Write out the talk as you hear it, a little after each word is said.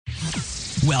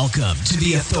Welcome to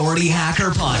the Authority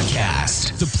Hacker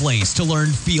Podcast, the place to learn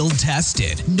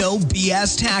field-tested, no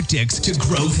BS tactics to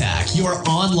growth hack your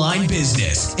online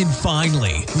business and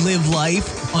finally live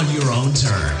life on your own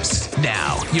terms.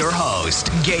 Now, your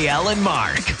host, Gael and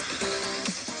Mark.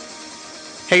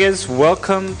 Hey guys,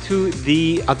 welcome to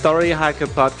the Authority Hacker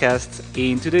Podcast.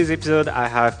 In today's episode, I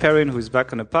have Perrin, who's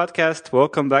back on the podcast.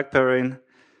 Welcome back, Perrin.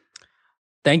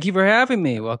 Thank you for having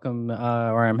me. Welcome,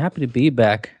 or I'm happy to be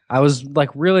back. I was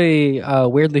really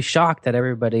weirdly shocked that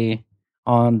everybody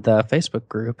on the Facebook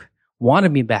group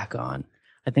wanted me back on.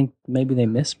 I think maybe they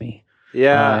missed me.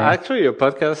 Yeah, actually, your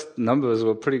podcast numbers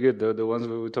were pretty good. The ones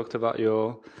where we talked about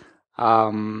your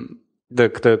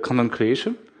the content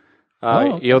creation.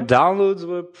 Okay. Your downloads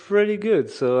were pretty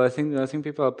good, so I think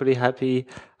people are pretty happy.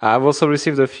 I've also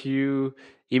received a few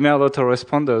email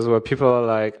autoresponders where people are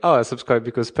like, "Oh, I subscribed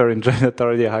because Perrin joined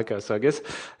Authority Hacker." So I guess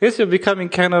you're becoming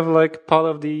kind of like part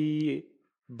of the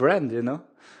brand, you know?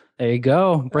 There you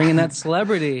go, bringing that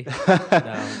celebrity.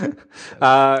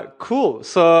 Cool.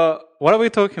 So what are we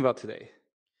talking about today?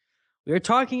 We're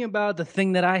talking about the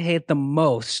thing that I hate the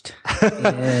most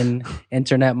in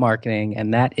internet marketing,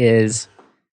 and that is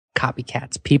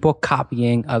copycats, people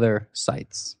copying other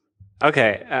sites.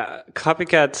 Okay,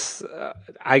 copycats,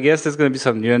 I guess there's going to be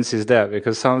some nuances there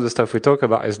because some of the stuff we talk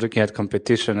about is looking at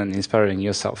competition and inspiring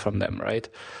yourself from them, right?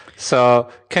 So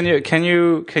can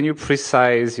you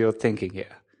precise your thinking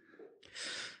here?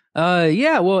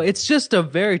 Yeah, well, it's just a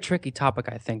very tricky topic,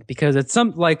 I think, because it's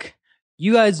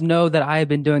you guys know that I have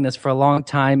been doing this for a long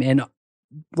time, and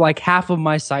like half of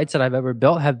my sites that I've ever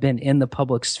built have been in the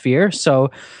public sphere. So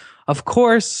of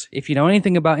course, if you know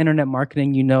anything about internet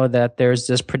marketing, you know that there's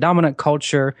this predominant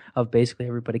culture of basically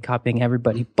everybody copying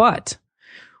everybody. But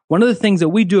one of the things that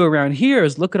we do around here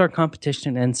is look at our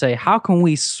competition and say, how can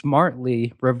we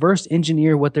smartly reverse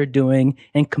engineer what they're doing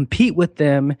and compete with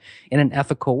them in an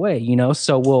ethical way? You know,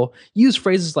 so we'll use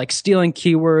phrases like stealing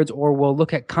keywords, or we'll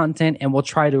look at content and we'll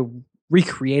try to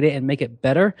recreate it and make it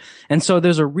better. And so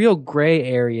there's a real gray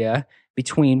area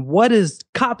between what is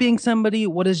copying somebody,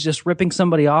 what is just ripping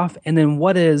somebody off, and then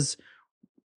what is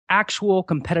actual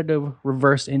competitive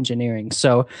reverse engineering.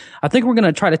 So I think we're going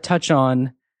to try to touch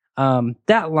on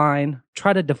that line,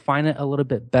 try to define it a little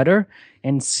bit better,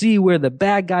 and see where the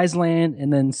bad guys land,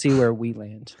 and then see where we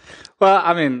land. Well,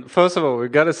 I mean, first of all, we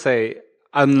got to say,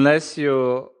 unless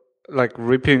you're like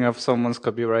ripping off someone's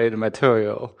copyrighted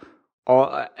material,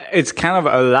 or it's kind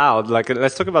of allowed, like,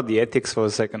 let's talk about the ethics for a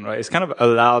second, right? It's kind of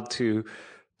allowed to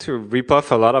rip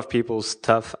off a lot of people's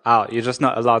stuff out. You're just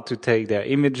not allowed to take their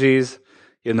images.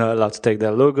 You're not allowed to take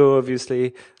their logo,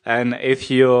 obviously. And if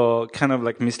you're kind of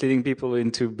like misleading people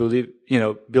into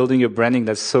building your branding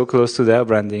that's so close to their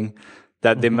branding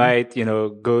that they might,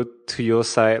 go to your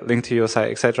site, link to your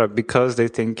site, etc., because they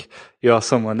think you are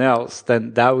someone else,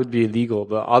 then that would be illegal.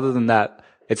 But other than that,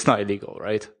 it's not illegal,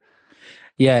 right?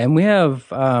 Yeah, and we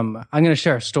have, I'm going to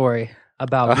share a story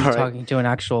about me talking to an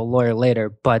actual lawyer later,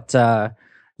 but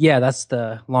yeah, that's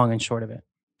the long and short of it.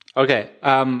 Okay,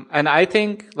 and I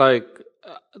think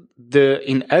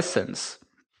in essence,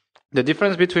 the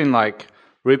difference between like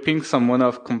ripping someone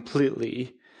off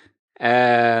completely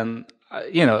and,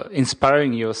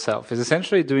 inspiring yourself is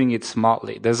essentially doing it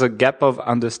smartly. There's a gap of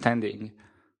understanding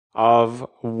of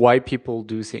why people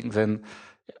do things, and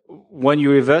when you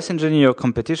reverse engineer your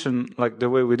competition, like the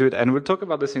way we do it, and we'll talk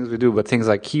about the things we do, but things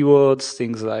like keywords,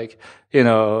 things like,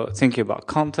 thinking about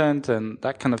content and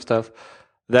that kind of stuff,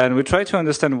 then we try to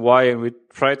understand why, and we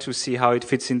try to see how it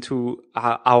fits into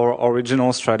our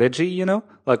original strategy,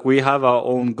 Like we have our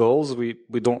own goals. We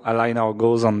don't align our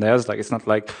goals on theirs. Like it's not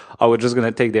like, oh, we're just going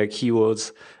to take their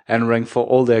keywords and rank for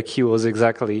all their keywords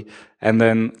exactly and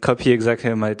then copy exactly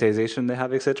the monetization they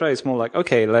have, etc. It's more like,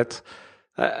 okay, let's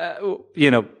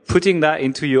putting that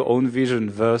into your own vision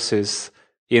versus,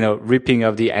 ripping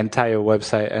off the entire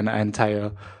website and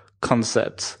entire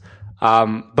concepts.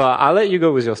 But I'll let you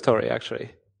go with your story,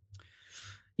 actually.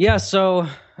 Yeah. So,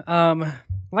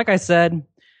 like I said,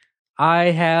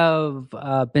 I have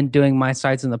been doing my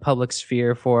sites in the public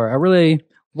sphere for a really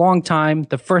long time.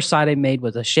 The first site I made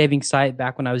was a shaving site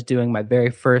back when I was doing my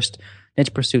very first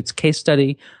Niche Pursuits case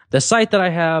study. The site that I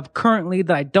have currently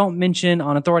that I don't mention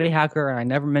on Authority Hacker, and I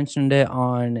never mentioned it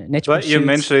on Niche Pursuits. But you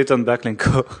mentioned it on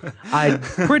Backlinko. I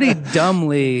pretty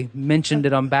dumbly mentioned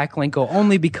it on Backlinko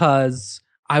only because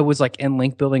I was like in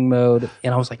link building mode,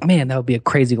 and I was like, man, that would be a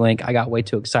crazy link. I got way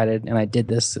too excited, and I did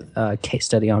this case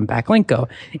study on Backlinko,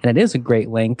 and it is a great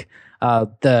link.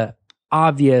 The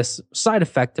obvious side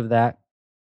effect of that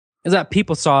is that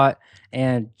people saw it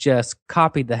and just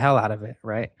copied the hell out of it,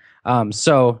 right?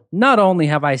 So not only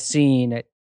have I seen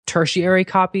tertiary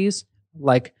copies,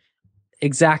 like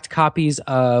exact copies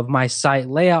of my site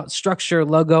layout, structure,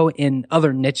 logo in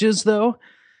other niches, though.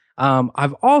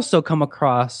 I've also come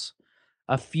across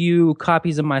a few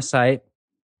copies of my site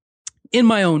in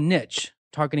my own niche,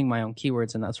 targeting my own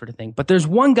keywords and that sort of thing. But there's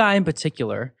one guy in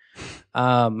particular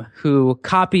who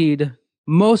copied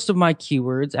most of my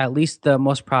keywords, at least the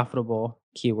most profitable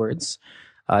keywords.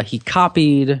 He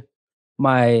copied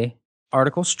my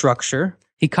article structure.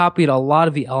 He copied a lot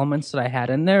of the elements that I had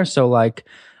in there. So like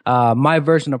my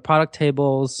version of product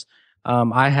tables,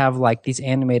 I have like these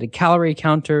animated calorie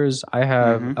counters. I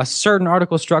have a certain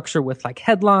article structure with like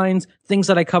headlines, things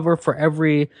that I cover for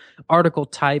every article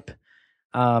type.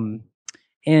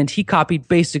 And he copied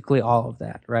basically all of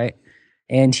that, right?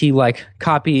 And he like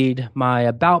copied my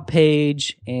about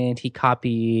page and he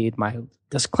copied my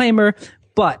disclaimer,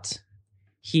 but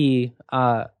he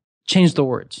changed the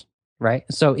words, right?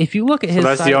 So if you look at his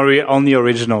that's site, the only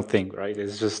original thing, right?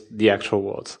 It's just the actual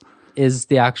words. Is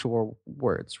the actual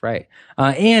words, right?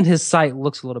 And his site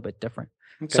looks a little bit different.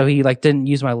 Okay. So he like didn't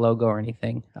use my logo or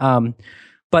anything.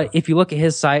 But if you look at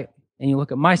his site and you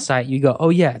look at my site, you go, oh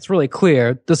yeah, it's really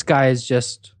clear. This guy is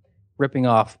just ripping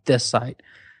off this site.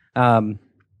 And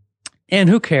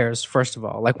who cares, first of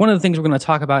all? Like one of the things we're going to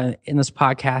talk about in this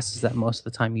podcast is that most of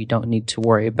the time you don't need to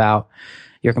worry about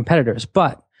your competitors.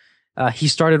 But he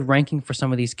started ranking for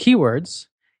some of these keywords.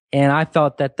 And I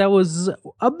felt that was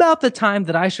about the time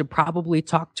that I should probably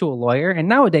talk to a lawyer. And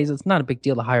nowadays, it's not a big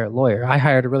deal to hire a lawyer. I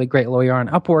hired a really great lawyer on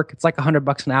Upwork. It's like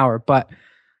 $100 an hour, but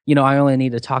I only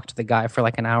need to talk to the guy for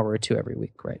like an hour or two every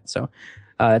week, right? So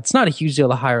it's not a huge deal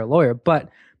to hire a lawyer. But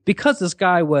because this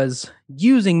guy was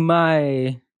using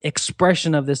my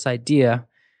expression of this idea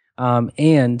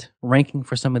and ranking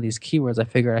for some of these keywords, I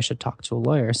figured I should talk to a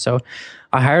lawyer. So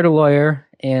I hired a lawyer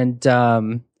and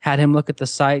had him look at the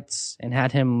sites and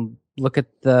had him look at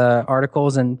the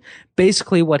articles. And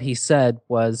basically what he said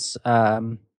was,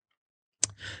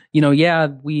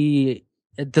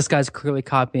 this guy's clearly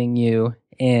copying you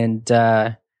and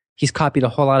he's copied a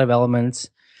whole lot of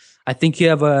elements. I think you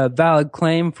have a valid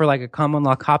claim for like a common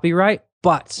law copyright,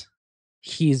 but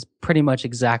he's pretty much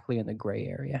exactly in the gray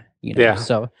area, Yeah.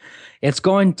 So it's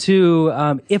going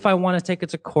to, if I want to take it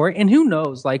to court, and who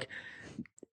knows, like,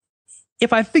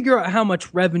 if I figure out how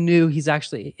much revenue he's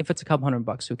actually, if it's a couple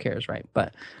 $100, who cares, right?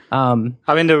 But I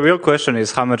mean, the real question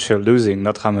is how much you're losing,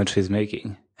 not how much he's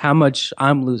making. How much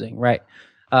I'm losing, right?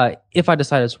 If I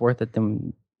decide it's worth it,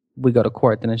 then we go to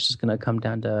court. Then it's just going to come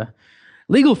down to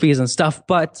legal fees and stuff.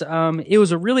 But it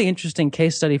was a really interesting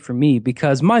case study for me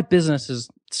because my business is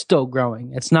still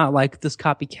growing. It's not like this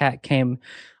copycat came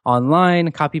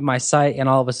online, copied my site, and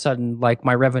all of a sudden, like,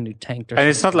 my revenue tanked. And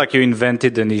it's not like you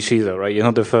invented the niche either, right? You're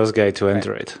not the first guy to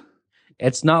enter it.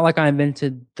 It's not like I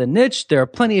invented the niche. There are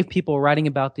plenty of people writing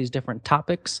about these different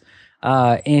topics,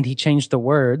 and he changed the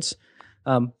words.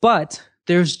 But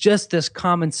there's just this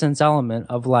common sense element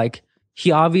of, like,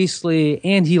 he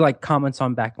like comments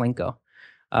on Backlinko.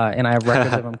 And I have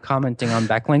records of him commenting on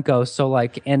Backlinko. So,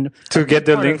 like, and to get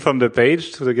the link from the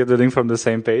page, to get the link from the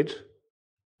same page?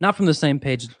 Not from the same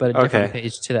page, but a different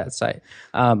page to that site.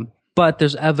 But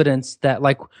there's evidence that,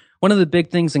 like, one of the big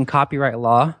things in copyright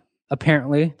law,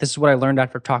 apparently, this is what I learned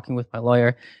after talking with my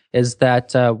lawyer, is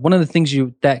that one of the things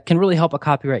that can really help a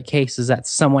copyright case is that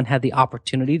someone had the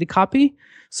opportunity to copy.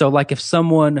 So, like, if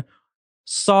someone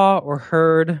saw or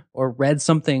heard or read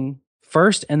something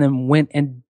first and then went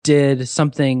and did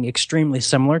something extremely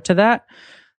similar to that,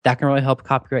 that can really help a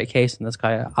copyright case, and this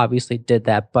guy obviously did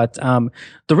that. But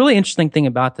the really interesting thing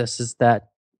about this is that,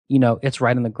 it's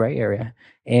right in the gray area.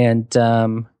 And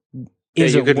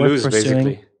is you it could worth lose, pursuing?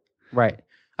 basically. Right.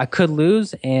 I could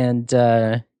lose, and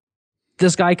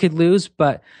this guy could lose,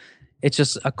 but it's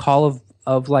just a call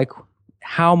of like,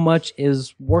 how much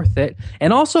is worth it?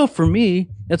 And also for me,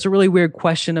 it's a really weird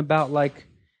question about, like,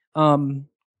 am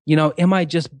I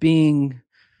just being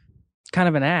kind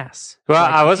of an ass? Well,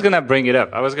 like, I was going to bring it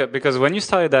up. Because when you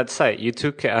started that site, you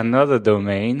took another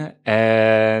domain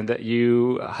and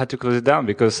you had to close it down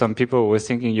because some people were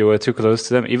thinking you were too close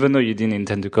to them, even though you didn't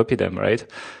intend to copy them, right?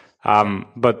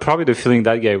 But probably the feeling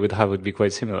that guy would have would be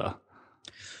quite similar.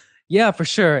 Yeah, for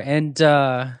sure. And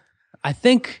I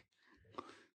think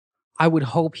I would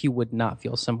hope he would not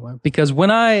feel similar, because when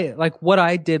what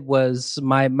I did was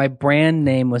my brand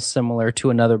name was similar to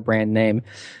another brand name,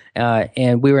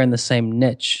 and we were in the same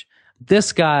niche.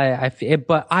 This guy,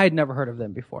 but I had never heard of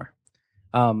them before.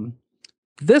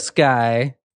 This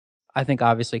guy, I think,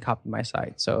 obviously copied my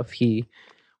site. So if he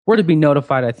were to be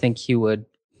notified, I think he would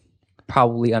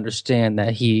probably understand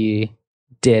that he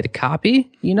did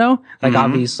copy, Like,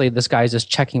 obviously, this guy's just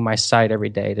checking my site every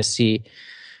day to see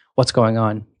what's going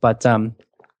on. But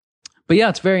yeah,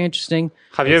 it's very interesting.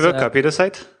 Have you ever copied a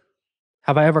site?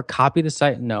 Have I ever copied a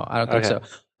site? No, I don't think Okay.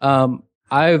 so.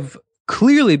 I've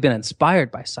clearly been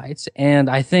inspired by sites, and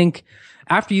I think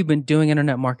after you've been doing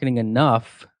internet marketing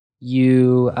enough,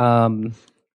 you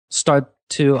start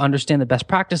to understand the best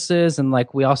practices, and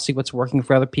like we all see what's working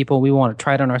for other people. We want to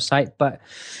try it on our site. But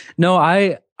no,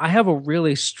 I have a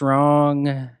really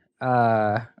strong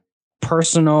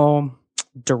personal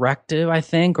directive, I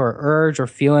think, or urge or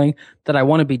feeling that I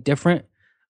want to be different.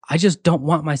 I just don't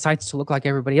want my sites to look like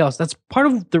everybody else. That's part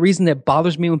of the reason that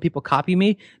bothers me when people copy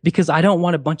me, because I don't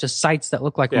want a bunch of sites that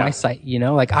look like my site, you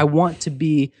know? Like I want to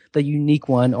be the unique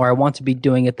one, or I want to be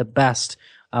doing it the best.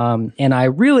 And I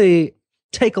really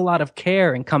take a lot of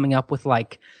care in coming up with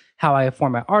like how I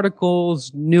format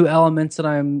articles, new elements that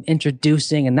I'm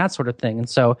introducing, and that sort of thing. And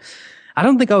so I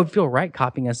don't think I would feel right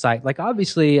copying a site. Like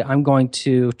obviously I'm going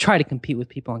to try to compete with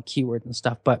people on keywords and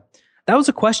stuff, but that was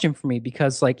a question for me,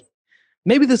 because like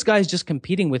maybe this guy's just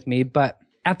competing with me, but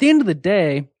at the end of the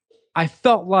day, I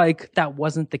felt like that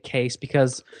wasn't the case,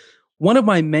 because one of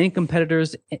my main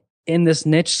competitors in this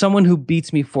niche, someone who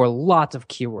beats me for lots of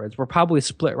keywords, we're probably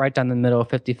split right down the middle,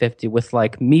 50-50, with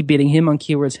like me beating him on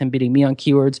keywords, him beating me on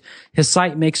keywords. His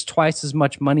site makes twice as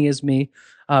much money as me,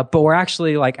 but we're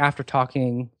actually like, after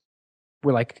talking,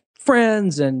 we're like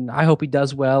friends, and I hope he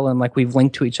does well, and like we've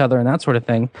linked to each other and that sort of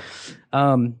thing.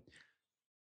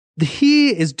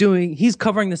 He's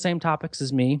covering the same topics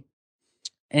as me,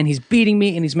 and he's beating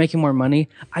me, and he's making more money.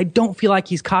 I don't feel like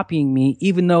he's copying me,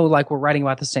 even though like we're writing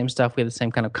about the same stuff, we have the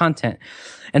same kind of content.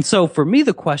 And so for me,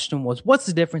 the question was, what's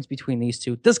the difference between these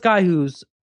two? This guy who's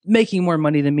making more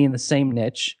money than me in the same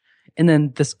niche, and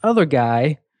then this other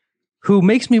guy who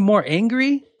makes me more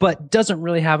angry, but doesn't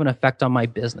really have an effect on my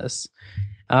business.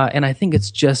 And I think it's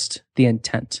just the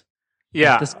intent.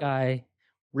 Yeah. This guy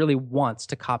really wants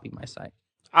to copy my site.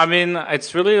 I mean,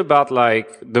 it's really about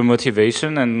like the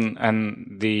motivation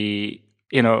and the,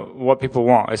 you know, what people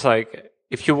want. It's like,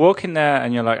 if you walk in there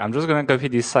and you're like, I'm just going to copy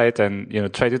this site and, you know,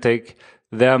 try to take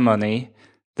their money,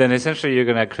 then essentially you're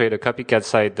going to create a copycat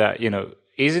site that, you know,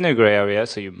 is in a gray area.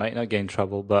 So you might not get in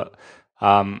trouble, but,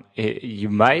 you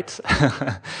might.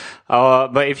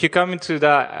 But if you come into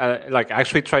that, like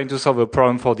actually trying to solve a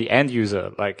problem for the end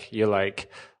user, like you're like,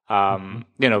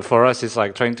 you know, for us, it's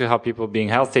like trying to help people being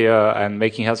healthier and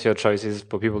making healthier choices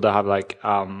for people that have like,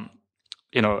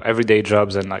 you know, everyday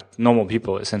jobs and like normal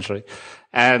people essentially.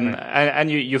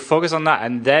 And you focus on that,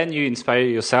 and then you inspire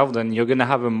yourself, then you're going to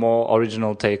have a more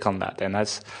original take on that. And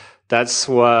that's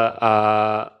what,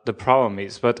 the problem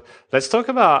is. But let's talk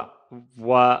about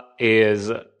what is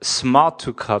smart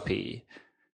to copy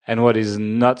and what is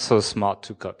not so smart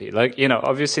to copy. Like, you know,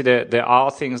 obviously there are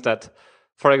things that,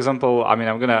 for example, I mean,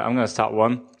 I'm gonna start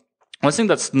one. One thing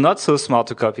that's not so smart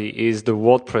to copy is the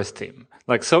WordPress theme.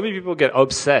 Like, so many people get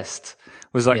obsessed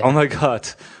with like, oh my God,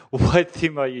 what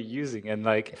theme are you using? And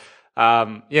like,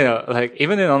 you know, like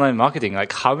even in online marketing,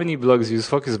 like how many blogs use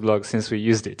Focus Blog since we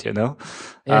used it, you know?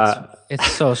 It's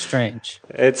so strange.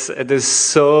 There's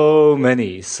so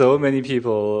many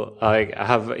people like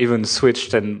have even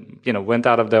switched and, you know, went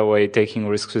out of their way, taking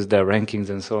risks with their rankings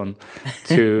and so on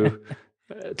to,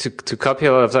 to copy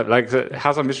a lot of stuff. Like the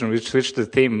House Ambition, we switched the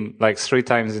theme like 3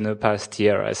 times in the past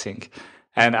year, I think.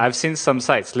 And I've seen some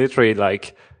sites literally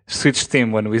like switch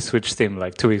theme when we switch theme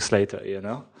like 2 weeks later, you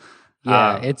know?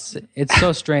 Yeah, it's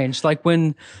so strange. Like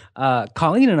when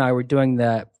Colleen and I were doing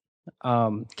that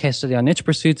case study on niche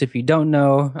pursuits, if you don't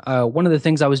know, one of the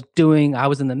things I was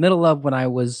in the middle of when I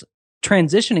was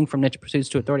transitioning from niche pursuits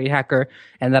to Authority Hacker,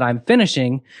 and that I'm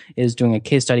finishing, is doing a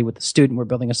case study with the student. We're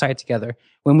building a site together.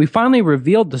 When we finally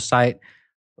revealed the site,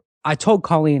 I told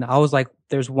Colleen, I was like,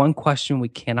 there's one question we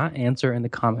cannot answer in the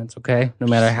comments, okay? No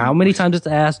matter how many times it's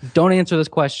asked, don't answer this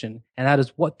question. And that is,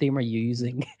 what theme are you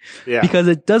using? Yeah. Because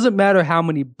it doesn't matter how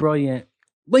many brilliant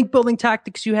link building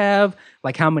tactics you have,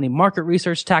 like how many market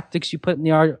research tactics you put in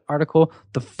the article.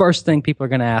 The first thing people are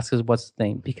going to ask is, what's the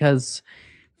theme? Because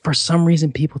for some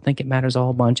reason, people think it matters a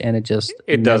whole bunch, and it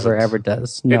never ever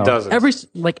does. No. It doesn't.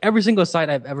 Every single site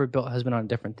I've ever built has been on a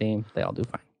different theme. They all do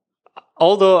fine.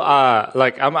 Although,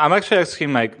 like, I'm actually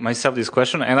asking myself this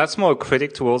question, and that's more a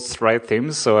critic towards right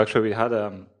themes. So actually, we had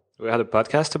a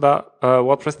podcast about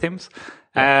WordPress themes,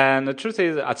 and the truth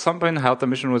is, at some point, Health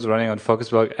Mission was running on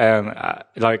Focusblog, and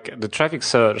like the traffic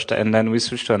surged, and then we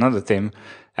switched to another theme,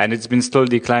 and it's been slowly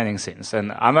declining since.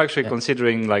 And I'm actually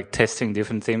considering like testing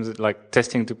different themes, like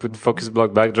testing to put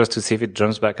Focusblog back just to see if it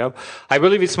jumps back up. I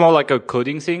believe it's more like a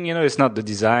coding thing, you know, it's not the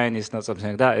design, it's not something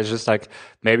like that. It's just like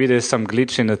maybe there's some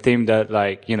glitch in the theme that,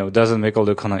 like, you know, doesn't make all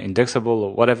the content indexable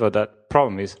or whatever that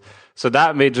problem is. So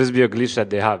that may just be a glitch that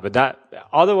they have, but that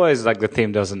otherwise, like the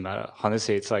theme doesn't matter.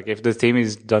 Honestly, it's like if the theme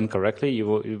is done correctly, you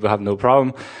will have no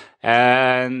problem.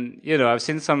 And, I've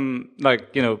seen some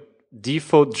like,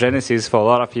 default Genesis for a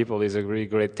lot of people is a really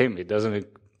great theme. It doesn't make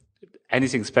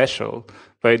anything special,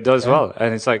 but it does well.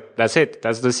 And it's like, that's it.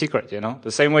 That's the secret,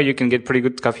 The same way you can get pretty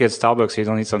good coffee at Starbucks, you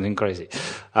don't need something crazy.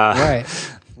 Right.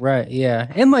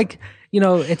 Yeah. And like,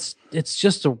 it's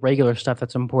just the regular stuff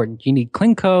that's important. You need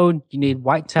clean code. You need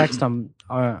white text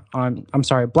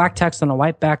black text on a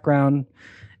white background.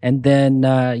 And then,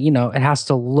 it has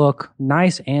to look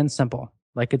nice and simple.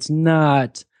 Like it's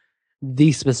not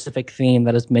the specific theme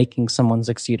that is making someone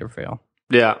succeed or fail.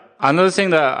 Yeah. Another thing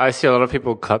that I see a lot of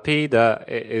people copy that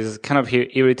is kind of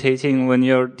irritating when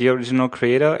you're the original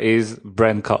creator is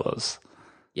brand colors.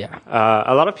 Yeah.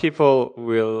 A lot of people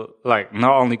will like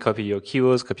not only copy your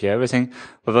keywords, copy everything,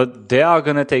 but they are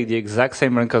going to take the exact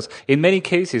same brand colors. In many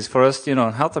cases, for us, in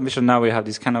Health Ambition now, we have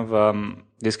this kind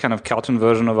of cartoon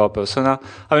version of our persona.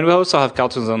 I mean, we also have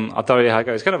cartoons on Authority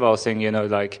Hacker. It's kind of our thing,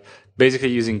 like basically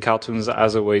using cartoons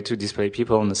as a way to display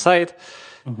people on the site.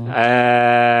 Mm-hmm.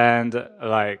 And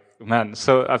like, man,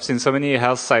 so I've seen so many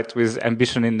health sites with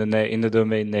ambition in the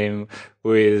domain name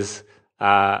with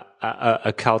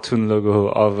a cartoon logo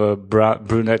of a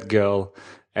brunette girl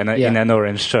and in an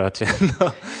orange shirt.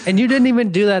 And you didn't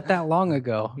even do that long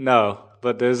ago. No,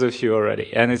 but there's a few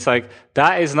already. And it's like,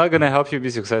 that is not going to help you be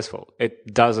successful.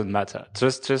 It doesn't matter.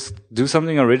 Just do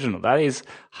something original. That is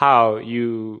how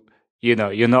you're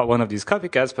not one of these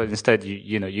copycats, but instead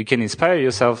you can inspire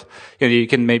yourself. You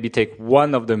can maybe take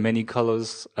one of the many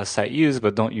colors a site use,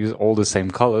 but don't use all the same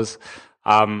colors.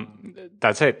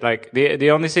 That's it. Like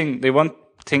the one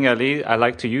thing I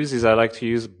like to use is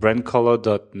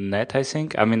brandcolor.net, I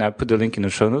think. I mean, I put the link in the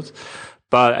show notes,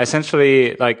 but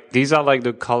essentially like these are like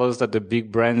the colors that the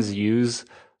big brands use.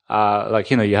 You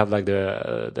have like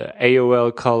the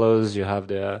AOL colors, you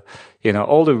have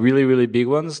all the really, really big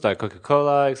ones like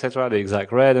Coca-Cola, etc., the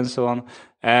exact red and so on.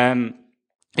 And,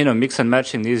 mix and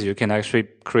matching these, you can actually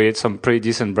create some pretty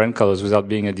decent brand colors without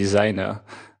being a designer.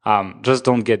 Just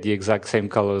don't get the exact same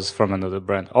colors from another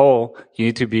brand, or you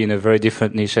need to be in a very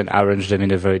different niche and arrange them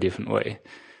in a very different way.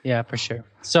 Yeah, for sure.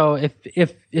 So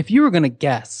if you were going to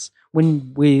guess,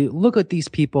 when we look at these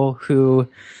people who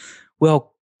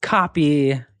will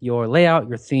copy your layout,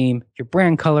 your theme, your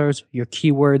brand colors, your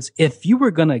keywords, if you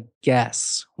were going to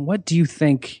guess, what do you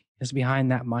think is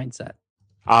behind that mindset?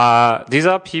 These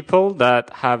are people that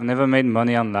have never made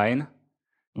money online,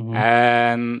 mm-hmm.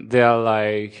 and they are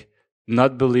like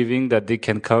not believing that they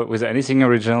can come up with anything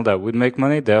original that would make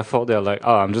money. Therefore, they're like,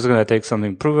 oh, I'm just going to take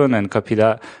something proven and copy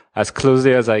that as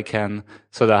closely as I can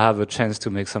so that I have a chance to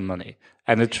make some money.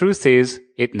 And the truth is,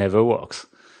 it never works.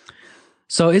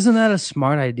 So isn't that a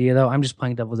smart idea, though? I'm just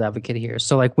playing devil's advocate here.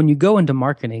 So like when you go into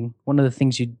marketing, one of the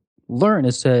things you learn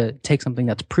is to take something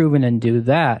that's proven and do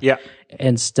that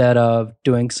instead of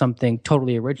doing something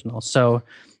totally original. So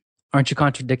aren't you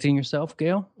contradicting yourself,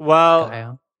 Gael?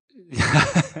 Well,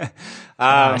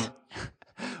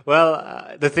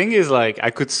 the thing is, like, I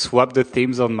could swap the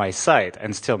themes on my site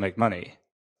and still make money.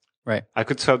 Right. I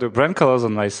could swap the brand colors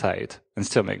on my site and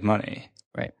still make money.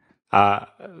 Right.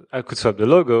 I could swap the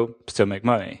logo, still make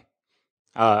money.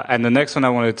 And the next one I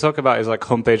wanted to talk about is like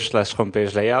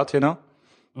homepage layout,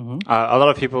 Mm-hmm. A lot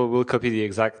of people will copy the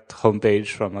exact homepage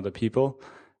from other people.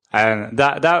 And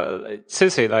that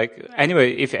seriously, like,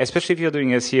 anyway, especially if you're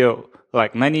doing SEO,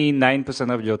 like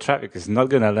 99% of your traffic is not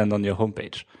going to land on your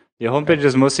homepage. Your homepage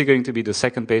is mostly going to be the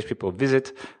second page people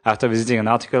visit. After visiting an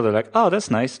article, they're like, oh,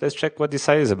 that's nice. Let's check what this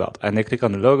site is about. And they click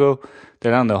on the logo.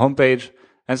 They land on the homepage.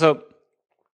 And so,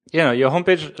 your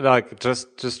homepage, like,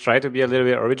 just try to be a little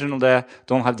bit original there.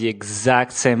 Don't have the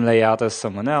exact same layout as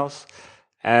someone else.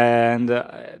 And,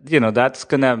 that's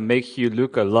going to make you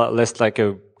look a lot less like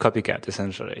a copycat,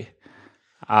 essentially.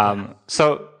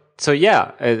 So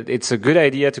yeah, it's a good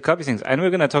idea to copy things. And we're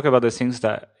going to talk about the things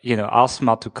that, are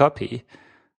smart to copy,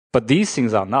 but these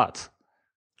things are not.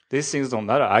 These things don't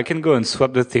matter. I can go and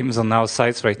swap the themes on our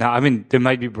sites right now. I mean, they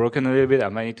might be broken a little bit. I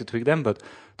might need to tweak them, but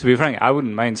to be frank, I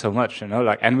wouldn't mind so much,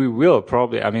 and we will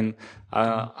probably. I mean,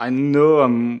 I know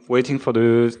I'm waiting for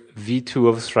the V2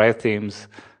 of Thrive themes,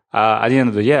 at the end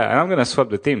of the year, and I'm going to swap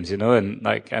the themes, and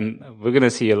we're going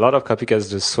to see a lot of copycats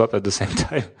just swap at the same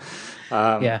time.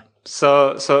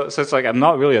 So it's like, I'm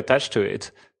not really attached to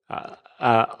it,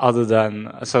 other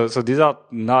than, so these are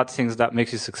not things that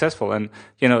make you successful. And,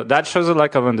 that shows a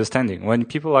lack of understanding. When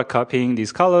people are copying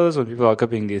these colors, when people are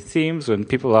copying these themes, when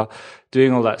people are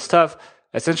doing all that stuff,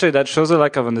 essentially that shows a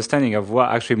lack of understanding of what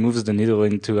actually moves the needle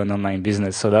into an online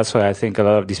business. So that's why I think a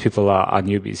lot of these people are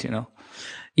newbies,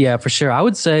 Yeah, for sure. I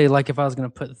would say, like, if I was going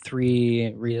to put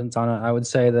three reasons on it, I would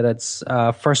say that it's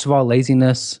first of all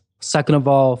laziness. Second of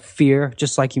all, fear,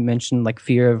 just like you mentioned, like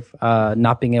fear of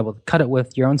not being able to cut it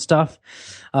with your own stuff,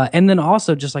 and then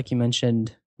also just like you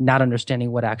mentioned, not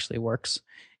understanding what actually works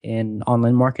in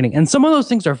online marketing. And some of those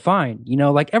things are fine. You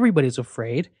know, like everybody's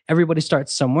afraid. Everybody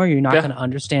starts somewhere. You're not Yeah. going to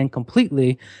understand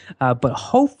completely, but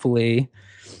hopefully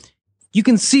you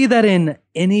can see that in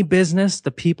any business,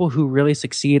 the people who really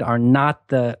succeed are not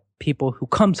the people who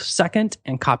come second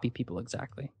and copy people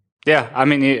exactly. Yeah, I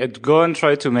mean, go and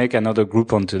try to make another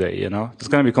Groupon today, you know? It's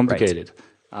going to be complicated.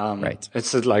 Right.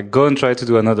 It's like, go and try to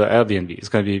do another Airbnb. It's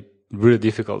going to be really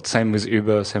difficult. Same with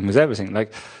Uber, same with everything.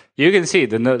 Like, you can see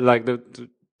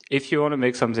if you want to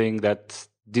make something that's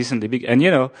decently big, and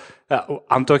you know,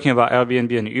 I'm talking about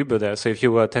Airbnb and Uber there. So if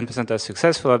you were 10% as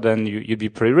successful, then you'd be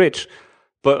pretty rich.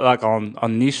 But like on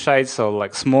niche sites or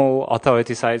like small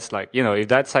authority sites, like, you know, if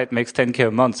that site makes 10K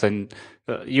a month, then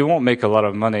you won't make a lot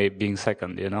of money being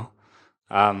second, you know?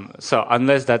 So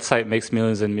unless that site makes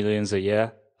millions and millions a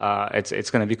year, it's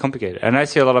going to be complicated. And I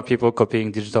see a lot of people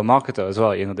copying digital marketer as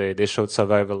well. You know, they showed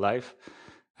survival life,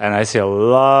 and I see a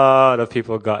lot of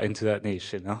people got into that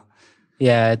niche, you know?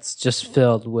 Yeah, it's just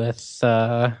filled with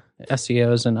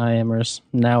SEOs and IMers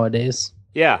nowadays.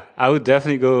 Yeah, I would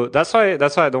definitely go. That's why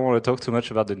I don't want to talk too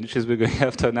much about the niches we're going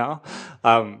after now,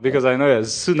 because I know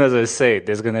as soon as I say it,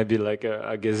 there's going to be like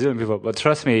a gazillion people. But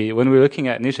trust me, when we're looking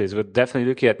at niches, we're definitely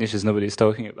looking at niches nobody's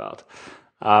talking about.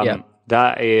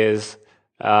 That is,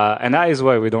 and that is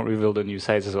why we don't reveal the new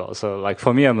sites as well. So like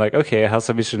for me, I'm like, okay, Health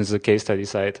Submission is a case study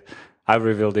site. I've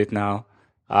revealed it now.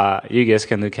 You guys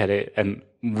can look at it, and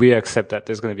we accept that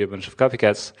there's going to be a bunch of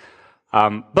copycats.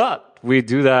 But we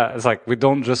do that. It's like, we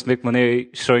don't just make money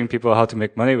showing people how to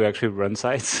make money. We actually run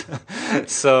sites.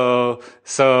 So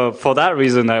for that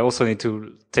reason, I also need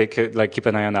to keep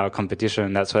an eye on our competition.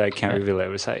 And that's why I can't reveal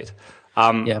every site.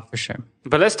 Yeah, for sure.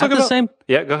 But let's talk about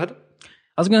yeah, go ahead.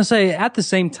 I was going to say at the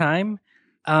same time,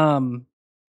 I'm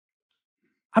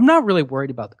not really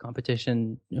worried about the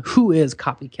competition. Who is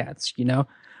Copycats, you know?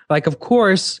 Like, of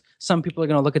course, some people are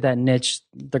going to look at that niche.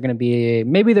 They're going to be,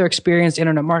 maybe they're experienced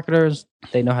internet marketers.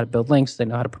 They know how to build links. They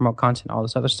know how to promote content, all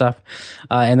this other stuff.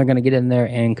 And they're going to get in there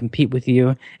and compete with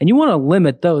you. And you want to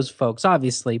limit those folks,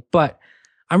 obviously. But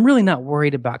I'm really not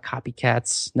worried about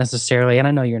copycats necessarily. And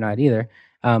I know you're not either.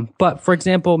 But for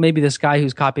example, maybe this guy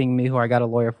who's copying me, who I got a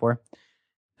lawyer for,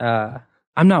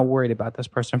 I'm not worried about this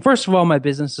person. First of all, my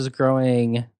business is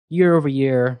growing year over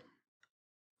year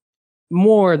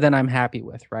more than I'm happy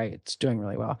with, right? It's doing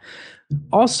really well.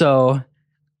 Also,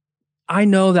 I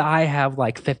know that I have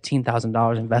like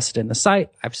 $15,000 invested in the site.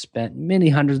 I've spent many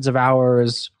hundreds of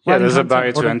hours. Yeah, there's a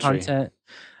barrier to entry. Content,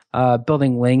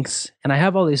 building links, and I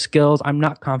have all these skills. I'm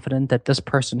not confident that this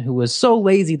person who was so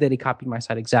lazy that he copied my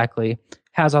site exactly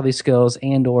has all these skills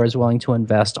and or is willing to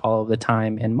invest all of the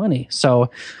time and money.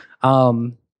 So,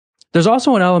 there's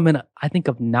also an element, I think,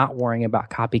 of not worrying about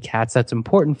copycats that's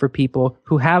important for people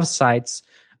who have sites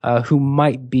who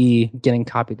might be getting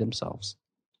copied themselves.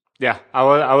 Yeah,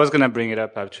 I was going to bring it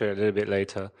up actually a little bit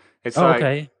later. It's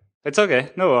okay. It's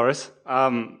okay, no worries.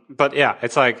 But yeah,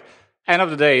 it's like, end of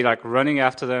the day, like running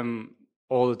after them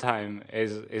all the time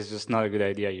is just not a good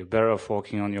idea. You're better off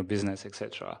working on your business,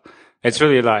 etc. It's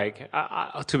really like,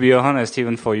 to be honest,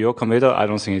 even for your competitor, I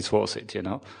don't think it's worth it, you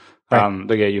know? Right.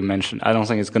 The guy you mentioned, I don't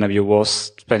think it's going to be worth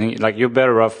spending. Like, you're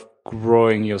better off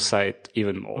growing your site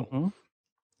even more. Mm-hmm.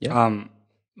 Yeah.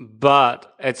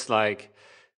 But it's like,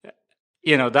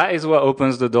 you know, that is what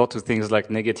opens the door to things like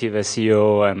negative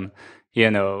SEO and,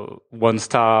 you know,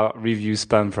 1-star review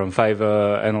spam from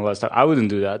Fiverr and all that stuff. I wouldn't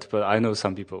do that, but I know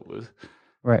some people would.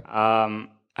 Right.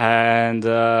 And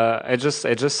it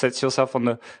just sets yourself on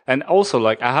the. And also,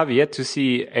 like, I have yet to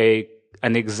see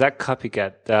an exact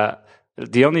copycat that.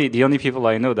 The only people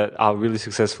I know that are really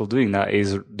successful doing that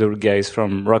is the guys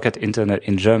from Rocket Internet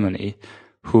in Germany,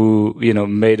 who, you know,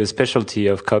 made a specialty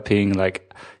of copying,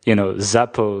 like, you know,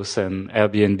 Zappos and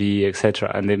Airbnb, etc.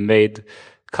 And they made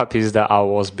copies that are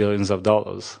worth billions of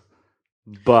dollars.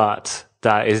 But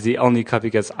that is the only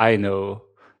copycats I know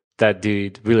that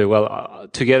did really well,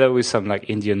 together with some like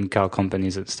Indian car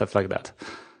companies and stuff like that.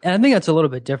 And I think that's a little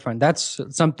bit different. That's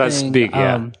something that's big,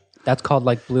 yeah. That's called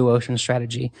like blue ocean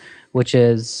strategy, which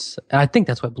is, I think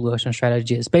that's what blue ocean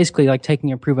strategy is. Basically like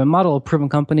taking a proven model, a proven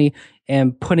company,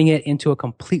 and putting it into a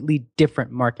completely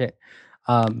different market.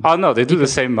 Oh no, they do the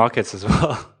same markets as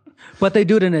well. But they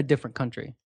do it in a different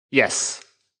country. Yes.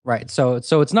 Right. So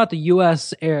it's not the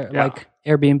US like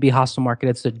Airbnb hostel market,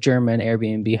 it's the German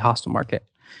Airbnb hostel market.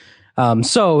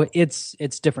 So it's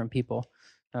different people.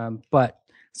 But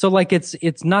So like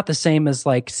it's not the same as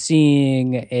like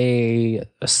seeing a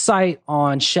site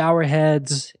on shower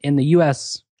heads in the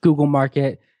US Google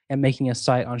market and making a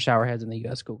site on shower heads in the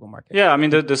US Google market. Yeah, I mean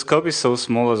the scope is so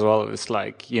small as well. It's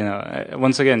like,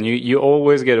 once again, you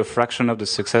always get a fraction of the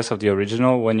success of the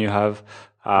original when you have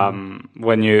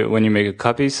when you make a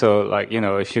copy. So like,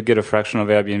 if you get a fraction of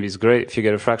Airbnb is great. If you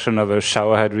get a fraction of a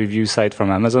showerhead review site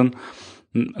from Amazon,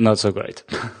 not so great.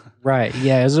 Right.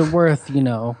 Yeah. Is it worth, $100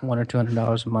 or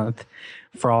 $200 a month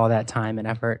for all that time and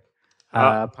effort?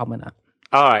 Probably not.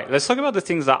 All right. Let's talk about the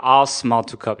things that are smart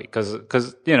to copy. Cause,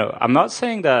 I'm not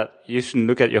saying that you shouldn't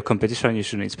look at your competition. You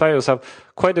shouldn't inspire yourself.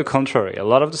 Quite the contrary. A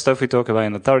lot of the stuff we talk about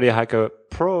in Authority Hacker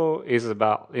Pro is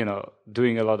about,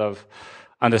 doing a lot of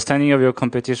understanding of your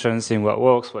competition, seeing what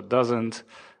works, what doesn't,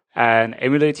 and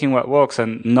emulating what works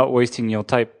and not wasting your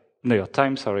time,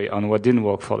 on what didn't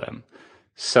work for them.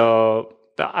 So,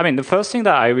 the first thing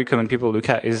that I recommend people look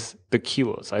at is the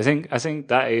keywords. I think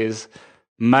that is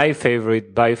my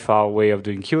favorite by far way of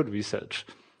doing keyword research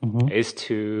is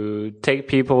to take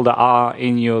people that are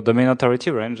in your domain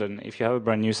authority range. And if you have a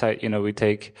brand new site, we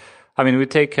take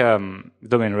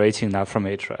domain rating now from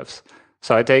Ahrefs.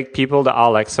 So I take people that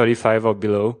are like 35 or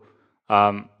below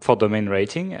for domain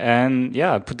rating, and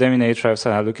put them in Ahrefs,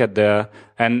 and I look at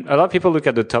and a lot of people look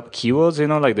at the top keywords,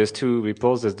 like there's two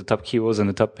reports, there's the top keywords and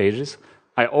the top pages.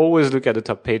 I always look at the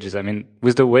top pages. I mean,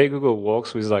 with the way Google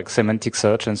works with like semantic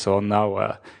search and so on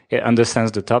now, it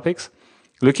understands the topics.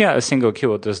 Looking at a single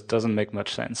keyword just doesn't make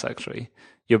much sense, actually.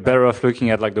 You're better off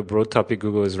looking at like the broad topic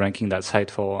Google is ranking that site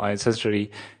for.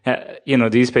 Essentially,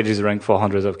 these pages rank for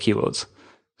hundreds of keywords.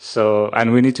 So,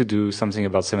 and we need to do something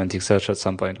about semantic search at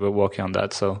some point. We're working on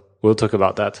that. So we'll talk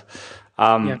about that.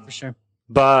 Yeah, for sure.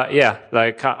 But yeah,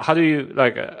 like how do you,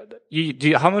 like,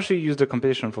 how much do you use the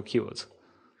competition for keywords?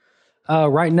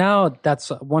 Right now, that's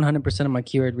 100% of my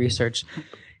keyword research.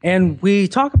 And we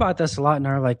talk about this a lot in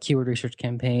our like keyword research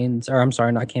campaigns, or I'm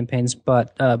sorry, not campaigns,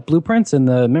 but blueprints in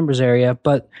the members area.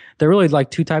 But there are really like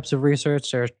two types of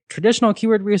research. There's traditional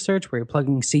keyword research where you're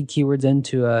plugging seed keywords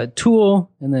into a tool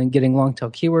and then getting long tail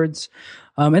keywords.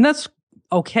 And that's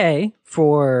okay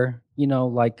for,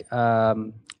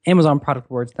 Amazon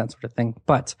product words, that sort of thing.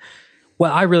 But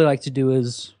what I really like to do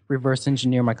is reverse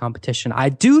engineer my competition. I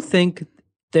do think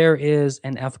there is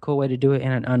an ethical way to do it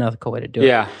and an unethical way to do it.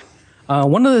 Yeah.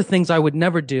 One of the things I would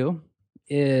never do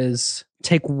is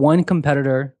take one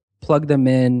competitor, plug them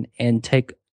in, and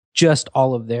take just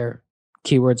all of their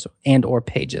keywords and or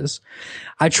pages.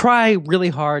 I try really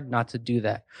hard not to do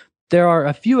that. There are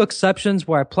a few exceptions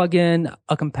where I plug in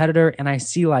a competitor and I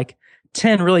see like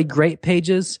 10 really great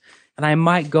pages, and I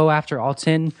might go after all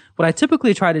 10. What I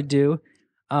typically try to do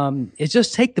is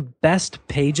just take the best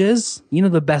pages,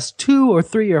 the best 2 or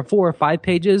 3 or 4 or 5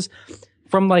 pages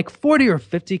from like 40 or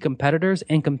 50 competitors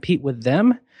and compete with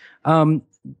them.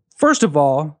 First of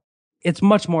all, it's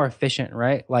much more efficient,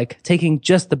 right? Like taking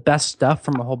just the best stuff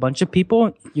from a whole bunch of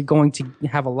people, you're going to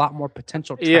have a lot more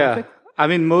potential traffic. Yeah. I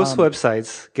mean, most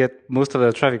websites get most of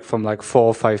their traffic from like 4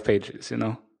 or 5 pages,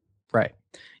 Right.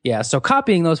 Yeah. So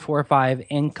copying those 4 or 5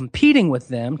 and competing with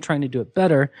them, trying to do it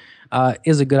better,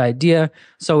 is a good idea.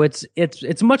 So it's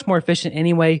much more efficient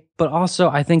anyway. But also,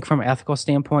 I think from an ethical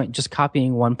standpoint, just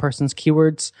copying one person's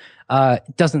keywords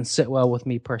doesn't sit well with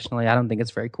me personally. I don't think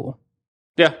it's very cool.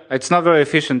 Yeah, it's not very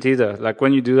efficient either. Like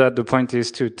when you do that, the point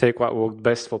is to take what worked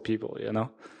best for people,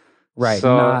 Right.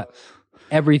 So, not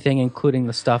everything, including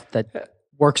the stuff that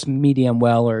works medium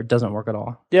well or doesn't work at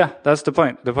all. Yeah, that's the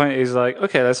point. The point is like,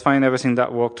 okay, let's find everything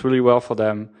that worked really well for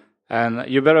them. And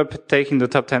you're better taking the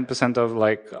top 10% of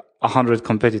like 100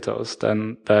 competitors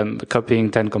than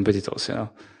copying 10 competitors,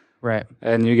 Right.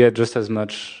 And you get just as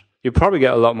much, you probably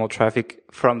get a lot more traffic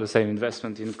from the same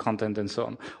investment in content and so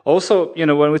on. Also,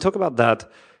 when we talk about that,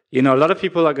 a lot of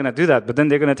people are going to do that, but then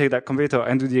they're going to take that competitor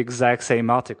and do the exact same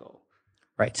article.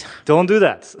 Right. Don't do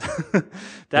that.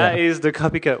 That is the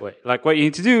copycat way. Like what you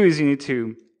need to do is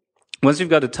once you've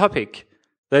got a topic,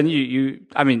 then you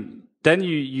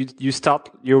start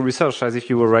your research as if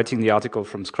you were writing the article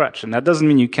from scratch. And that doesn't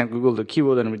mean you can't Google the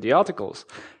keyword and read the articles.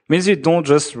 It means you don't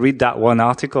just read that one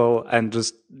article and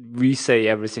just re-say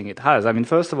everything it has. I mean,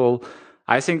 first of all,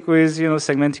 I think with,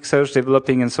 segmentic search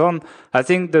developing and so on, I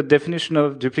think the definition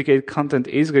of duplicate content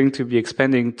is going to be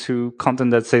expanding to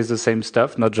content that says the same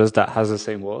stuff, not just that has the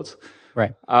same words.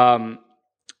 Right.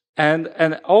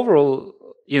 And overall,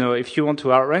 if you want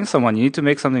to outrank someone, you need to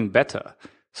make something better.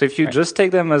 So if you just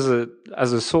take them as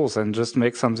a source and just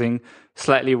make something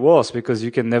slightly worse because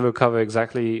you can never cover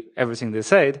exactly everything they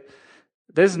said,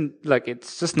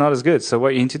 it's just not as good. So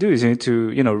what you need to do is you need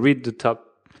to, read the top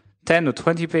 10 or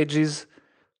 20 pages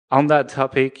on that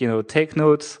topic, take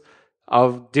notes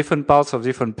of different parts of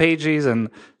different pages and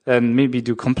maybe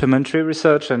do complementary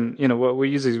research. And, what we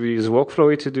use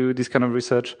Workflowy to do this kind of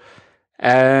research.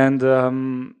 And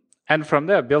from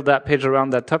there, build that page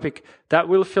around that topic. That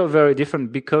will feel very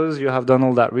different because you have done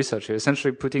all that research. You're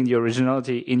essentially putting the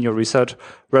originality in your research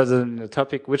rather than the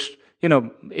topic, which,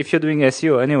 if you're doing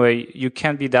SEO anyway, you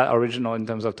can't be that original in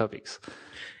terms of topics.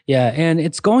 Yeah, and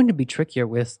it's going to be trickier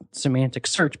with semantic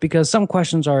search because some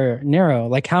questions are narrow.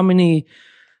 Like how many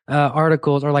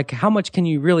articles, or like how much can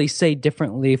you really say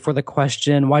differently for the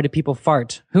question, why do people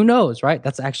fart? Who knows, right?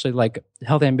 That's actually like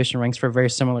Health Ambition ranks for a very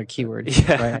similar keyword,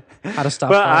 right? How to stop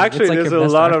well, farting. Actually, like there's a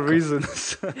lot of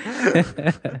reasons.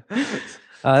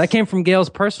 That came from Gail's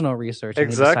personal research. And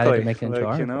exactly. He decided to make it into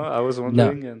article. I was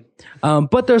wondering. No.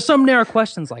 But there's some narrow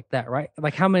questions like that, right?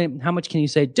 Like how much can you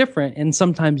say different? And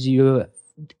sometimes you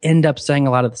end up saying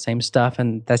a lot of the same stuff,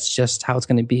 and that's just how it's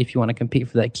going to be if you want to compete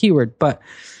for that keyword. But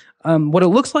what it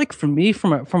looks like for me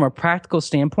from a practical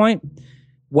standpoint,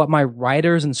 what my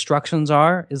writer's instructions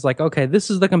are is like, okay,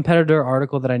 this is the competitor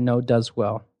article that I know does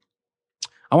well.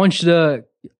 I want you to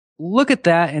look at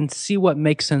that and see what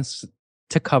makes sense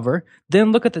to cover.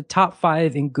 Then look at the top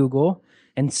 5 in Google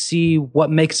and see what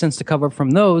makes sense to cover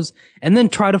from those. And then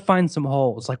try to find some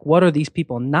holes. Like, what are these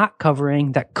people not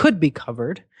covering that could be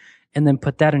covered? And then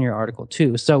put that in your article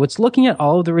too. So it's looking at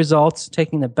all of the results,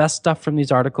 taking the best stuff from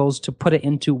these articles to put it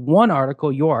into one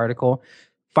article, your article,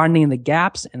 finding the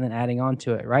gaps and then adding on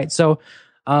to it, right? So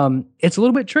it's a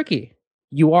little bit tricky.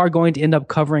 You are going to end up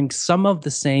covering some of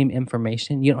the same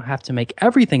information. You don't have to make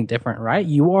everything different, right?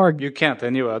 You can't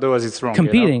anyway, otherwise it's wrong.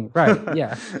 Competing, right?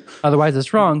 Yeah. Otherwise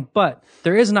it's wrong. But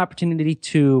there is an opportunity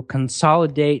to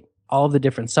consolidate all of the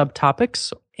different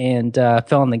subtopics and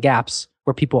fill in the gaps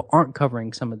where people aren't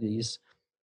covering some of these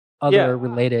other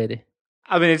related.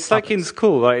 I mean, it's topics. Like in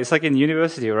school, right? It's like in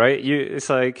university, right? It's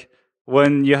like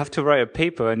when you have to write a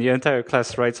paper and the entire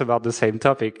class writes about the same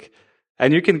topic,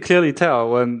 and you can clearly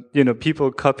tell when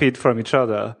people copied from each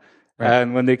other. Right.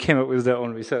 And when they came up with their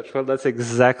own research. Well, that's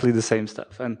exactly the same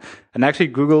stuff. And actually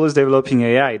Google is developing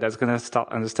AI that's going to start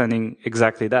understanding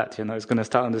exactly that. It's going to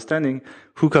start understanding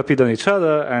who copied on each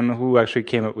other and who actually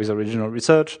came up with original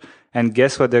research. And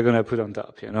guess what they're going to put on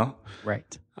top,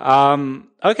 Right.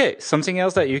 Okay. Something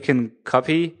else that you can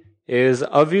copy is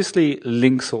obviously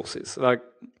link sources. Like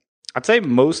I'd say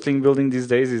most link building these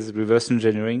days is reverse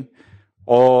engineering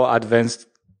or advanced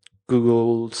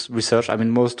Google's research. I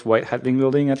mean, most white hat link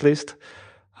building at least.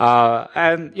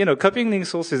 And, copying link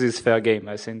sources is fair game,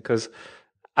 I think, because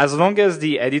as long as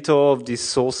the editor of the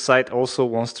source site also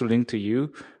wants to link to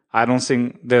you, I don't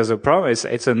think there's a problem.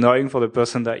 It's annoying for the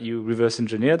person that you reverse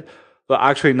engineered, but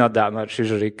actually not that much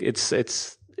usually.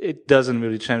 It doesn't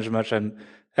really change much.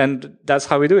 And that's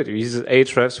how we do it. We use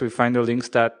Ahrefs. We find the links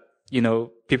that,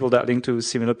 people that link to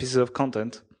similar pieces of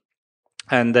content,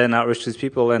 and then outreach to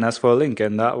people and ask for a link.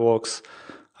 And that works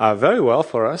very well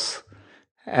for us.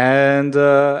 And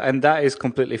that is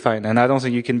completely fine. And I don't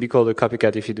think you can be called a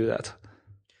copycat if you do that.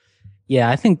 Yeah,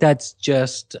 I think that's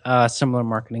just a similar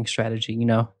marketing strategy,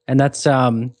 and that's,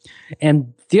 and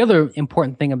the other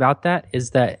important thing about that is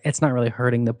that it's not really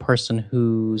hurting the person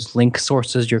whose link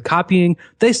sources you're copying.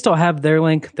 They still have their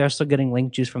link. They're still getting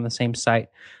link juice from the same site.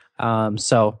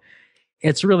 So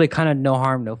it's really kind of no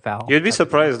harm, no foul. You'd be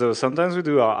surprised though. Sometimes we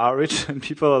do our outreach and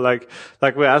people are like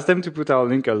we ask them to put our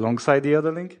link alongside the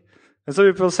other link. And so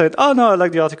people said, oh no, I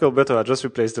like the article better. I just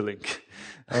replaced the link.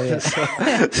 Oh, yeah.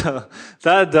 so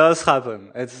that does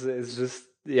happen. It's just,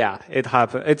 it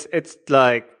happens. It's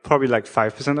like probably like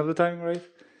 5% of the time, right?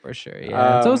 For sure.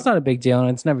 Yeah. So it's not a big deal and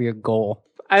it's never your goal.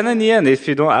 And in the end, if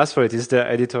you don't ask for it, it's their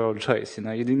editorial choice. You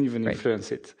didn't even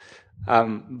influence it.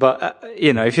 But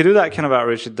if you do that kind of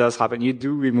outreach, it does happen. You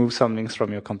do remove some links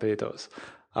from your competitors.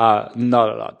 Not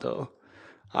a lot though.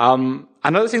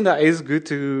 Another thing that is good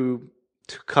to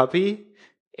copy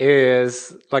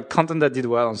is like content that did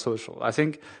well on social. I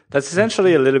think that's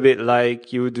essentially a little bit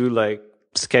like you would do like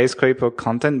skyscraper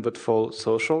content, but for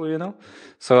social,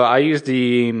 So I use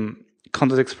the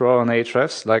Content Explorer on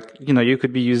Ahrefs. Like, you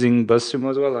could be using BuzzSumo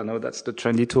as well. I know that's the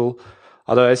trendy tool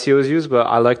other SEOs use, but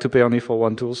I like to pay only for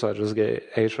one tool, so I just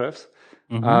get Ahrefs.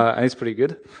 And it's pretty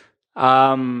good.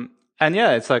 And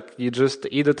yeah, it's like you just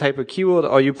either type a keyword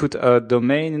or you put a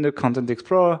domain in the Content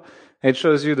Explorer. It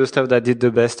shows you the stuff that did the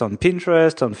best on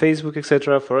Pinterest, on Facebook,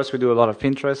 etc. For us, we do a lot of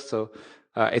Pinterest, so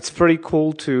it's pretty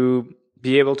cool to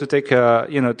be able to take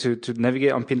to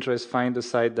navigate on Pinterest, find a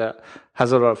site that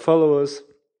has a lot of followers,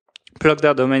 plug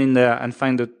that domain in there, and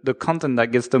find the content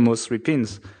that gets the most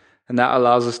repins. And that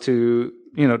allows us to,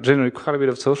 generate quite a bit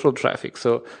of social traffic.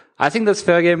 So I think that's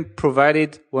fair game,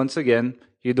 provided, once again,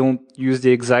 You don't use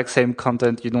the exact same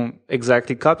content. You don't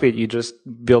exactly copy it. You just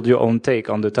build your own take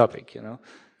on the topic, you know?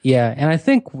 Yeah, and I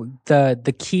think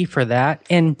the key for that,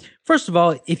 and first of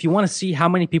all, if you want to see how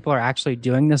many people are actually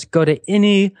doing this, go to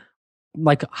any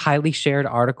like highly shared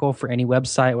article for any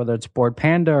website, whether it's Board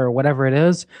Panda or whatever it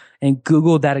is, and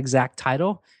Google that exact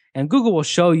title. And Google will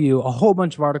show you a whole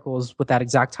bunch of articles with that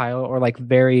exact title or like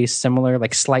very similar,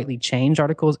 like slightly changed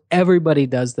articles. Everybody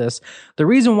does this. The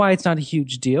reason why it's not a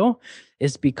huge deal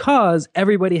is because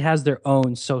everybody has their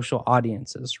own social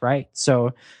audiences, right?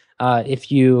 So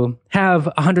if you have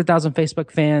 100,000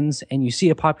 Facebook fans and you see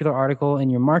a popular article in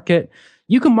your market,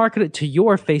 you can market it to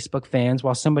your Facebook fans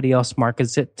while somebody else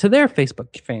markets it to their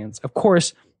Facebook fans. Of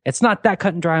course, it's not that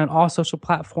cut and dry on all social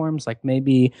platforms. Like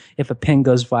maybe if a pin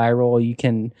goes viral, you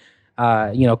can,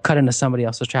 cut into somebody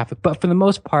else's traffic. But for the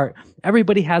most part,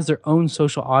 everybody has their own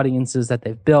social audiences that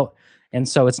they've built. And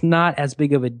so it's not as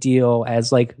big of a deal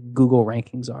as like Google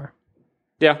rankings are.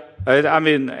 Yeah.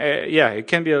 It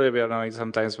can be a little bit annoying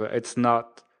sometimes, but it's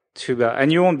not too bad.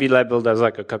 And you won't be labeled as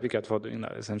like a copycat for doing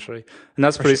that, essentially. And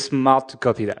that's pretty smart to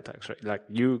copy that, actually. Like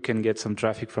you can get some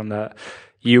traffic from that.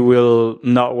 You will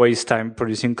not waste time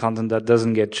producing content that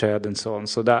doesn't get shared and so on.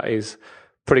 So that is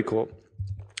pretty cool.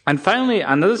 And finally,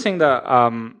 another thing that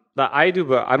I do,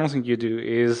 but I don't think you do,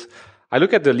 is I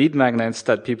look at the lead magnets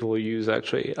that people use,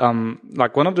 actually.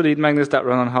 Like one of the lead magnets that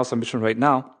run on House Ambition right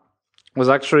now was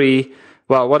actually,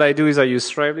 well, what I do is I use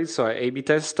Strively, so I A/B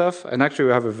test stuff. And actually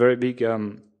we have a very big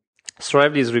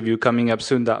Strively's review coming up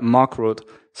soon that Mark wrote,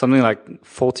 something like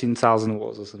 14,000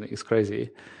 words or something. It's crazy.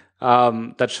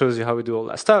 That shows you how we do all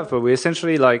that stuff. But we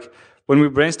essentially, like, when we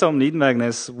brainstorm lead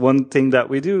magnets, one thing that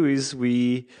we do is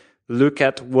we look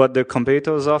at what the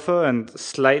competitors offer and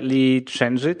slightly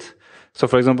change it. So,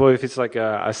 for example, if it's like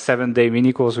a 7-day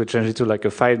mini course, we change it to like a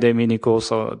 5-day mini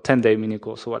course or a 10-day mini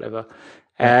course or whatever.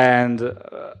 And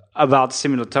about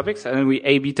similar topics. And then we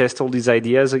A/B test all these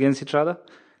ideas against each other.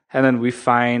 And then we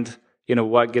find,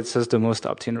 what gets us the most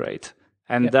opt-in rate.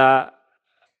 And that,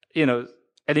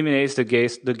 eliminates the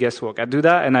guesswork. I do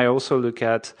that, and I also look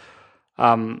at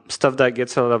stuff that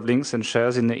gets a lot of links and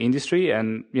shares in the industry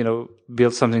and,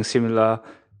 build something similar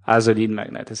as a lead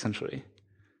magnet, essentially.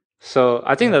 So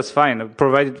I think that's fine,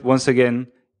 provided, once again,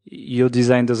 your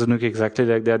design doesn't look exactly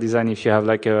like their design. If you have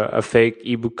like a fake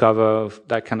ebook cover,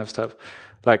 that kind of stuff,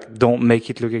 like don't make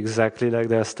it look exactly like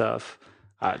their stuff.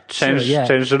 Change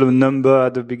the number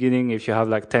at the beginning. If you have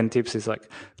like 10 tips, it's like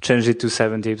change it to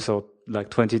 7 tips or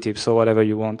like 20 tips or whatever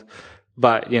you want.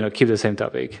 But, keep the same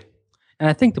topic. And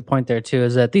I think the point there too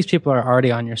is that these people are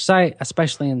already on your site,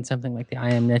 especially in something like the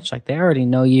I am niche. Like they already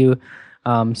know you.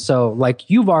 So like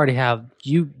you've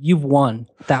won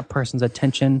that person's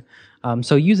attention.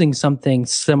 So using something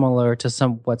similar to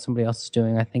what somebody else is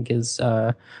doing, I think is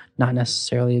not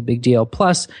necessarily a big deal.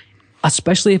 Plus,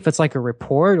 especially if it's like a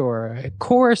report or a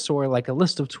course or like a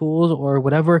list of tools or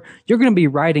whatever, you're going to be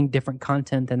writing different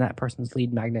content than that person's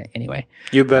lead magnet anyway.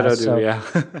 You better do, yeah.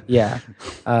 Yeah.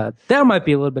 That might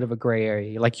be a little bit of a gray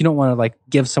area. Like you don't want to like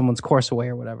give someone's course away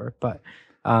or whatever, but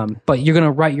you're going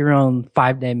to write your own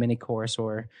 5-day mini course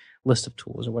or list of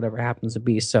tools or whatever it happens to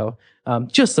be. So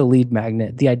just the lead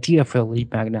magnet, the idea for the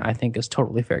lead magnet, I think is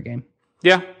totally fair game.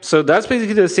 Yeah. So that's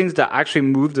basically the things that actually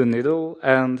move the needle.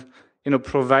 And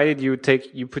provided you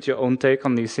put your own take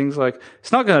on these things, like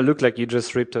it's not going to look like you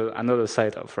just ripped another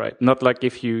site off, right? Not like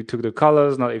if you took the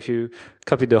colors, not if you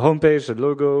copied the homepage, the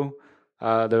logo,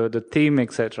 the theme,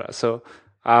 etc. So,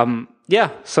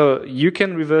 so you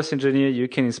can reverse engineer, you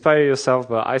can inspire yourself,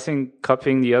 but I think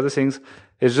copying the other things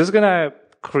is just going to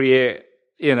create,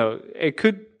 it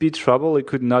could be trouble, it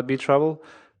could not be trouble,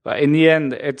 but in the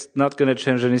end, it's not going to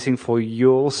change anything for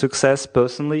your success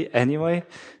personally anyway.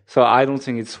 So I don't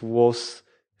think it's worth,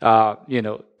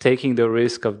 taking the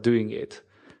risk of doing it.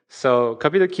 So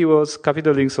copy the keywords, copy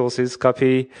the link sources,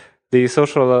 copy the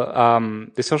social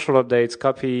updates,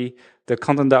 copy the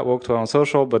content that worked well on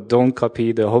social, but don't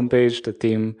copy the homepage, the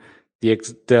theme,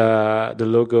 the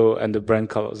logo, and the brand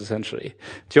colors, essentially.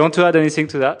 Do you want to add anything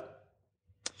to that?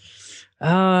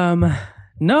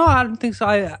 No, I don't think so.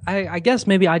 I guess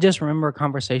maybe I just remember a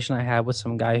conversation I had with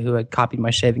some guy who had copied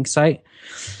my shaving site.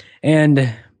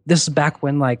 And this is back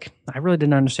when like I really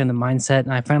didn't understand the mindset,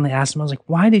 and I finally asked him, I was like,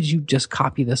 why did you just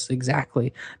copy this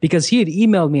exactly? Because he had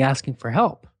emailed me asking for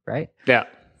help, right? Yeah.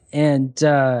 And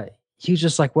he was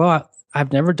just like, well,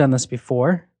 I've never done this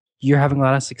before. You're having a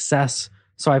lot of success.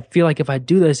 So I feel like if I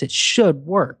do this, it should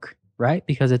work, right?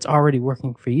 Because it's already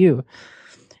working for you.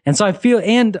 And so I feel,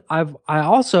 and I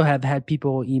also have had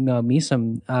people email me,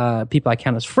 some people I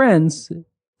count as friends,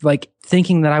 like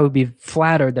thinking that I would be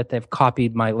flattered that they've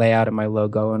copied my layout and my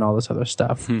logo and all this other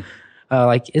stuff.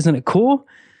 Like, isn't it cool?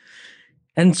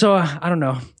 And so I don't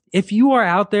know. If you are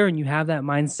out there and you have that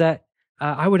mindset,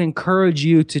 I would encourage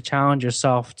you to challenge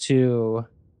yourself to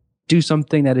do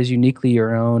something that is uniquely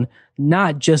your own,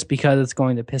 not just because it's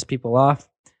going to piss people off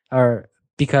or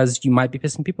because you might be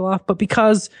pissing people off, but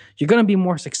because you're going to be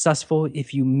more successful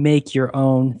if you make your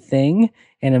own thing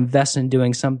and invest in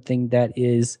doing something that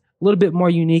is a little bit more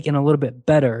unique and a little bit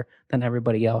better than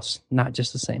everybody else, not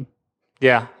just the same.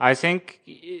 Yeah, I think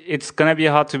it's going to be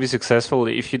hard to be successful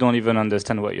if you don't even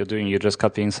understand what you're doing. You're just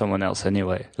copying someone else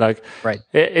anyway. Like, right.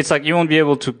 It's like you won't be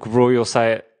able to grow your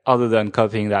site other than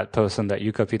copying that person that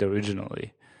you copied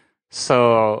originally.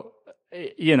 So,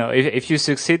 if you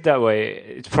succeed that way,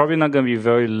 it's probably not going to be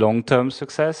very long-term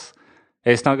success.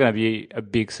 It's not going to be a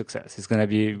big success. It's going to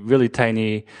be really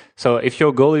tiny. So if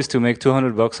your goal is to make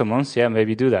 $200 a month, yeah,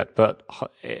 maybe do that. But,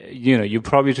 you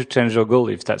probably should change your goal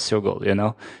if that's your goal,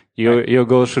 Your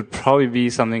goal should probably be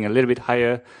something a little bit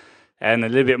higher and a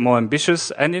little bit more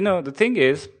ambitious. And, the thing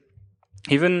is,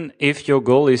 even if your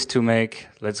goal is to make,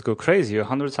 let's go crazy,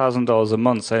 $100,000 a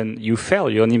month and you fail,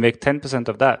 you only make 10%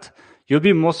 of that, you'll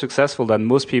be more successful than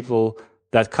most people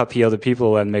that copy other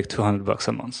people and make $200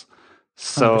 a month.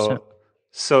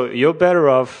 So you're better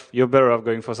off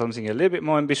going for something a little bit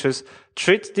more ambitious.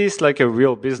 Treat this like a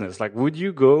real business. Like, would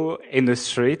you go in the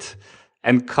street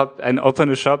and open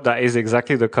a shop that is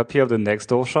exactly the copy of the next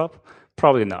door shop?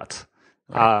 Probably not.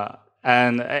 Right.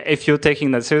 And if you're taking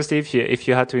that seriously, if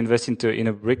you had to invest in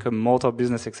a brick and mortar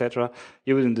business, etc.,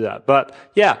 you wouldn't do that. But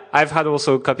yeah, I've had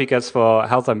also copycats for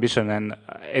Health Ambition, and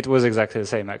it was exactly the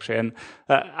same actually. And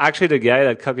actually, the guy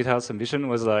that copied Health Ambition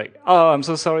was like, "Oh, I'm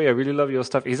so sorry. I really love your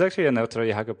stuff." He's actually an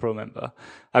Authority Hacker Pro member.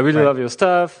 I really love your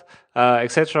stuff,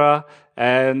 etc.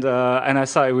 And I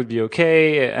thought it would be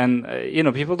okay. And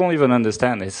people don't even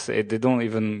understand this. They don't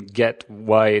even get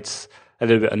why it's a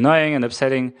little bit annoying and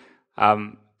upsetting.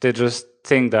 They just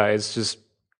think that it's just,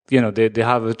 they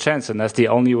have a chance and that's the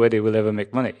only way they will ever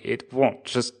make money. It won't.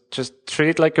 Just treat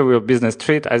it like a real business.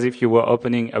 Treat it as if you were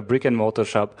opening a brick and mortar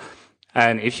shop.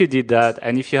 And if you did that,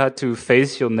 and if you had to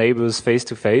face your neighbors face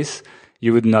to face,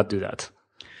 you would not do that.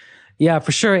 Yeah,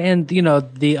 for sure. And,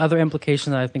 the other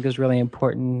implication that I think is really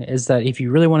important is that if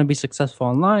you really want to be successful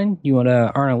online, you want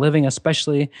to earn a living,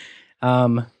 especially,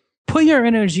 put your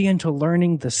energy into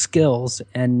learning the skills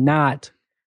and not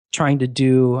trying to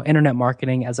do internet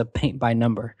marketing as a paint by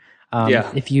number.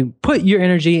 If you put your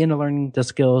energy into learning the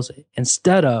skills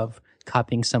instead of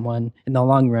copying someone in the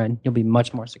long run, you'll be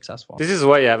much more successful. This is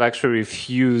why I've actually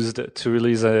refused to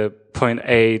release a point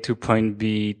A to point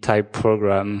B type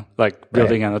program, like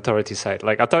building an authority site.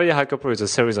 Like Authority Hacker Pro is a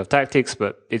series of tactics,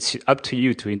 but it's up to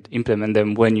you to implement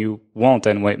them when you want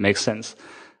and when it makes sense.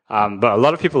 But a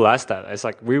lot of people ask that. It's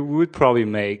like, we would probably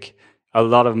make a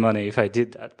lot of money if I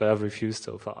did that, but I've refused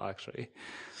so far, actually.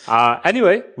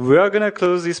 Anyway, we are going to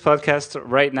close this podcast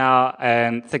right now.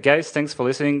 And guys, thanks for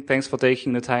listening. Thanks for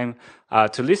taking the time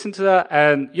to listen to that.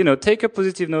 And, take a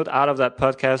positive note out of that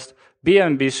podcast. Be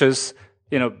ambitious.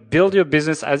 Build your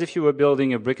business as if you were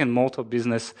building a brick and mortar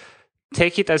business.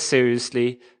 Take it as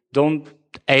seriously. Don't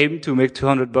aim to make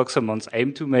 $200 a month.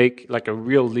 Aim to make like a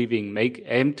real living.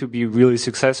 Aim to be really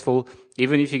successful.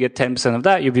 Even if you get 10% of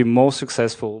that, you'll be more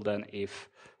successful than if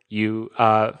you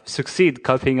succeed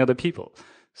copying other people.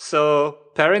 So,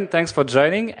 Perrin, thanks for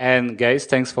joining. And guys,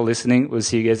 thanks for listening. We'll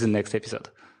see you guys in the next episode.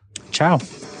 Ciao.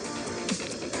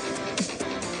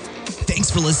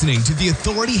 Thanks for listening to the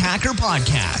Authority Hacker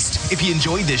Podcast. If you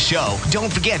enjoyed this show,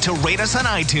 don't forget to rate us on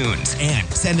iTunes and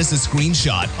send us a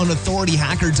screenshot on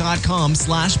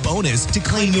authorityhacker.com/bonus to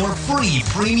claim your free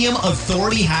premium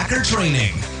Authority Hacker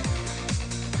training.